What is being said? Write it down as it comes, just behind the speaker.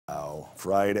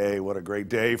Friday, what a great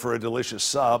day for a delicious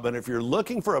sub. And if you're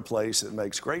looking for a place that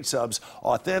makes great subs,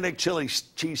 authentic chili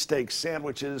cheesesteak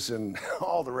sandwiches, and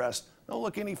all the rest, don't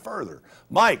look any further.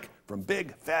 Mike from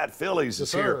Big Fat Phillies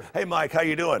is here. Hey, Mike, how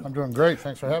you doing? I'm doing great.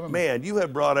 Thanks for having me. Man, you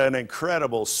have brought an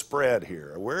incredible spread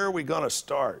here. Where are we going to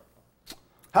start?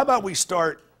 How about we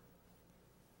start,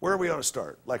 where are we going to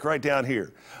start? Like right down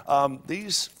here.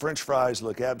 These French fries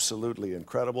look absolutely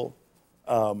incredible.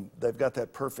 They've got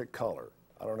that perfect color.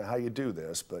 I don't know how you do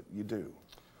this, but you do.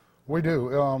 We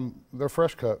do. They're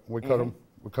fresh cut. We cut them.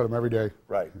 We cut them every day.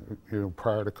 Right. You know,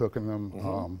 prior to cooking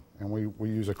them, and we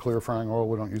use a clear frying oil.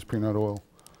 We don't use peanut oil,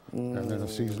 and then a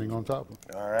seasoning on top.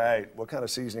 All right. What kind of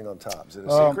seasoning on top? Is it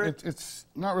a secret? It's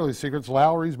not really a secret. It's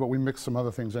Lowry's, but we mix some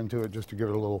other things into it just to give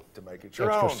it a little make it your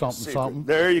extra own something, secret. something.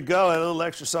 There you go. A little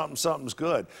extra something, something's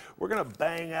good. We're going to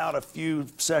bang out a few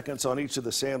seconds on each of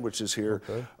the sandwiches here.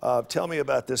 Okay. Tell me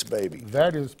about this baby.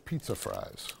 That is pizza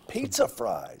fries. Pizza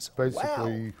fries.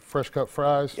 Basically, fresh cut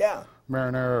fries. Yeah.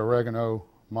 Marinara, oregano,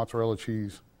 mozzarella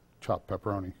cheese, chopped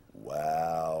pepperoni.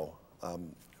 Wow.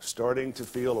 I'm starting to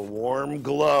feel a warm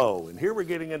glow. And here we're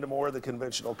getting into more of the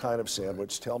conventional kind of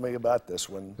sandwich. Tell me about this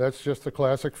one. That's just the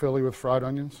classic Philly with fried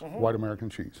onions, white American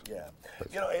cheese. Yeah.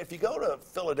 Basically. You know, if you go to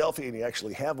Philadelphia and you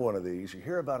actually have one of these, you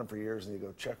hear about them for years and you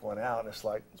go check one out and it's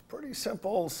like, it's a pretty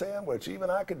simple sandwich. Even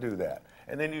I could do that.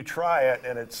 And then you try it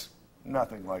and it's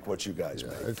nothing like what you guys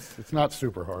make. It's not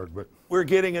super hard, but... We're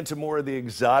getting into more of the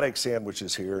exotic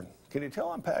sandwiches here. Can you tell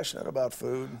I'm passionate about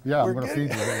food? Yeah, I'm going to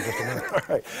feed you in just a minute. All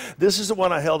right. This is the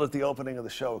one I held at the opening of the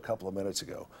show a couple of minutes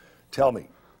ago. Tell me.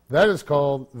 That is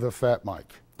called the Fat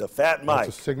Mike. The Fat Mike.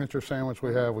 It's a signature sandwich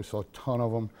we have. We sell a ton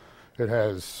of them. It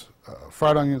has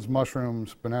fried onions,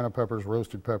 mushrooms, banana peppers,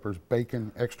 roasted peppers,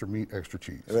 bacon, extra meat, extra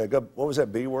cheese. What was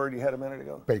that B word you had a minute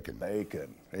ago? Bacon.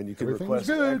 Bacon. And you can request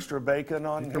extra bacon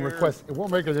on here? Request, it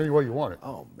won't make it any way you want it.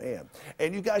 Oh, man.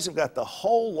 And you guys have got the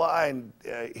whole line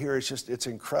here. It's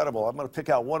incredible. I'm going to pick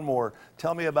out one more.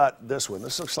 Tell me about this one.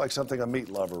 This looks like something a meat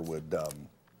lover would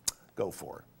go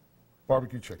for.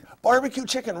 Barbecue chicken. Barbecue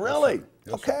chicken, really? Yes, sir.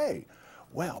 Yes, okay.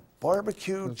 Wow,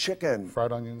 barbecue chicken.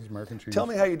 Fried onions, American cheese. Tell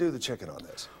me how you do the chicken on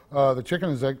this. The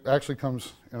chicken actually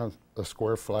comes in a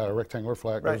square flat, a rectangular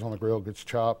flat, goes on the grill, gets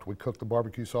chopped. We cook the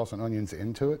barbecue sauce and onions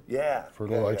into it. Yeah. For a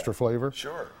little extra flavor.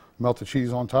 Sure. Melt the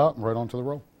cheese on top and right onto the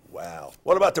roll. Wow.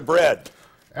 What about the bread?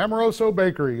 Amoroso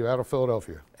Bakery out of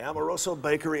Philadelphia. Amoroso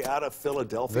Bakery out of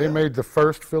Philadelphia. They made the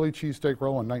first Philly cheesesteak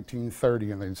roll in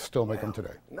 1930, and they still make them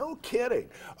today. No kidding.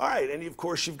 All right, and of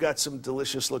course you've got some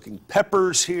delicious looking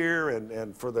peppers here,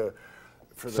 and for the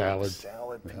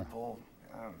salad people.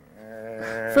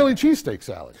 Yeah. Philly cheesesteak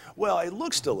salad. Well, it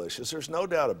looks delicious. There's no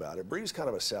doubt about it. Bree's kind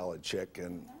of a salad chick,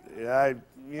 and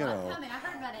you know. I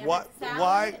heard about it.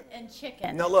 Salad and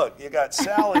chicken. Now look, you got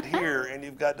salad here, and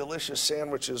you've got delicious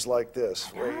sandwiches like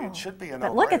this. It should be enough.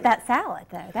 But look at that salad,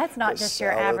 though. That's not just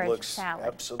your average salad.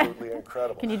 Absolutely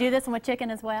incredible. Can you do this one with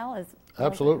chicken as well?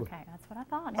 Absolutely. Okay, that's what I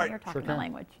thought. Now you're talking my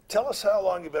language. Tell us how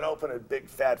long you've been open at Big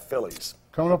Fat Phillies.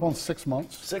 Coming up on 6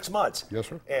 months. 6 months? Yes,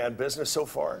 sir. And business so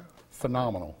far?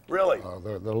 Phenomenal. Really?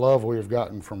 The love we have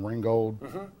gotten from Ringgold.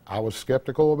 I was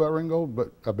skeptical about Ringgold,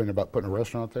 but I've been about putting a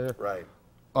restaurant there. Right.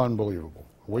 Unbelievable.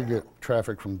 We get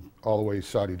traffic from all the way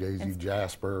Saudi Daisy,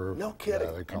 Jasper. No kidding.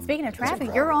 And speaking of traffic,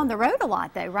 you're on the road a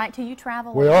lot, though, right? Till you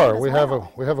travel. We are. We have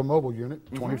a mobile unit,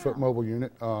 20-foot mobile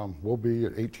unit. We'll be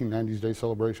at 1890s Day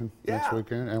celebration next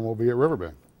weekend, and we'll be at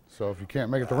Riverbend. So if you can't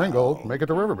make it to Ringgold, make it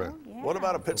to Riverbend. Yeah. What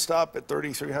about a pit stop at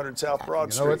 3300 South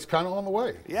Broad Street? You know, it's kind of on the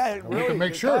way. Yeah, it really we can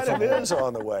make sure it is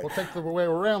on the way. We'll take the way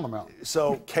around the mountain.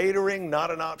 So catering, not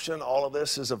an option. All of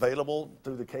this is available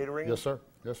through the catering? Yes, sir.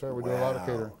 Yes, sir. We do a lot of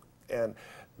catering. And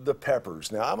the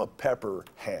peppers. Now, I'm a pepper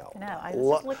hound. No, I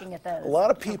was just looking at those. A lot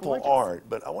of people aren't,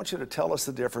 but I want you to tell us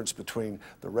the difference between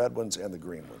the red ones and the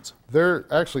green ones. There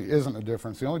actually isn't a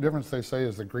difference. The only difference they say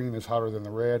is the green is hotter than the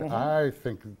red. I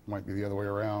think it might be the other way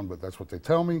around, but that's what they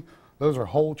tell me. Those are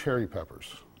whole cherry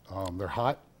peppers. They're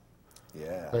hot.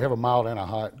 Yeah. They have a mild and a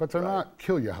hot, but they're not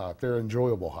kill you hot. They're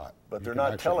enjoyable hot. But they're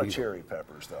not cherry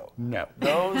peppers, though. No.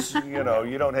 Those, you know,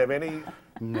 you don't have any.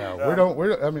 No, we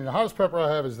don't. I mean, the hottest pepper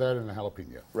I have is that and the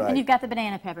jalapeno. Right. And you've got the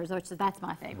banana peppers, which that's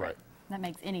my favorite. Right. That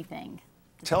makes anything.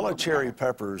 Cherry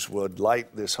peppers would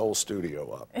light this whole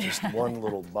studio up. Just one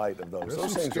little bite of those.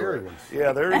 There's some scary ones.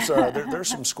 Yeah, there's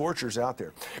some scorchers out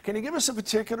there. Can you give us the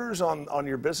particulars on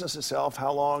your business itself?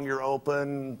 How long you're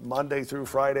open? Monday through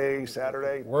Friday,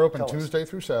 Saturday? We're open Tuesday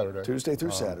through Saturday. Tuesday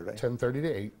through Saturday. 10:30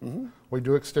 to 8. We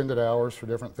do extended hours for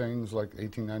different things, like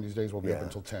 1890s days we'll be up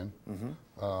until 10.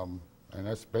 And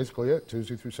that's basically it.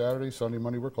 Tuesday through Saturday. Sunday,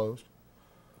 Monday we're closed.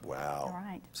 Wow. All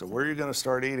right. So where are you going to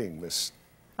start eating, Miss?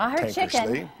 I heard tankishly.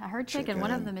 chicken. I heard chicken.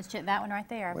 One of them is that one right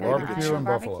there. I've got Barbecue and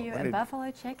buffalo. barbecue and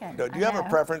buffalo chicken. Do you have a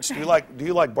preference? Do you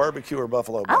like barbecue or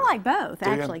buffalo? I like both,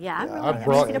 actually. Yeah, I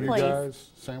brought easy to you please. guys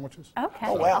sandwiches. Okay,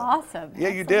 Oh, wow. awesome. Yeah,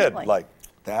 you Absolutely. did. Like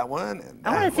that one and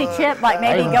that I want to see one. Chip like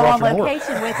maybe even go brought on you more.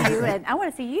 location with you, and I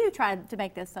want to see you try to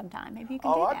make this sometime. Maybe you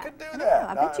can do Oh, that. I could do Yeah, that.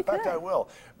 I bet you In fact, could. I will.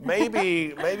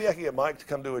 Maybe I could get Mike to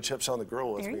come do a Chips on the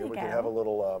Grill with There me, you and we go. can have a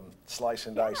little slice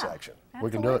and dice action.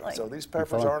 We can do it. Absolutely. So these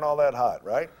peppers fun. aren't all that hot,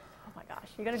 right? Oh my gosh,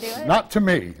 you gonna do it? Not to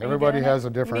me. Everybody doing it? has a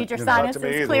You different. need your you know, Not to me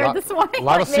sinuses either. cleared lot- this morning. A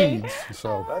lot of like me. seeds.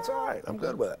 So That's all right. I'm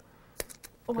good with it.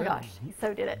 Oh my gosh, he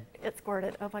so did it. It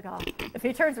squirted. Oh my God. If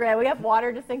he turns red, we have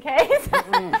water just in case.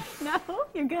 No,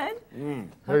 you're good?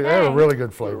 they have a Okay. really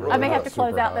good flavor. I may They're have to not super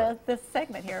close out hot. this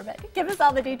segment here, but give us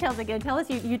all the details again. Tell us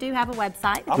you do have a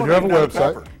website. I'm We gonna do have a eat another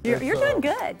website. pepper. You're doing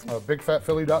good.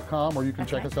 BigFatPhilly.com, or you can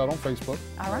check Okay. us out on Facebook.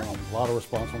 All right. A lot of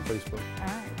response on Facebook. All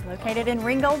right. Located in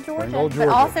Ringgold, Georgia. Ringgold, But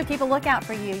Georgia. also keep a lookout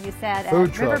for you, you said, Food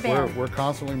at truck. Riverbend. We're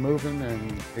constantly moving in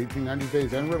 1890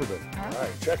 days and Riverbend. All right,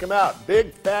 check them out.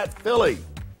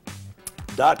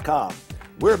 BigFatPhilly.com.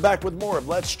 We're back with more of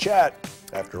Let's Chat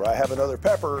after I have another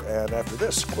pepper and after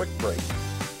this quick break.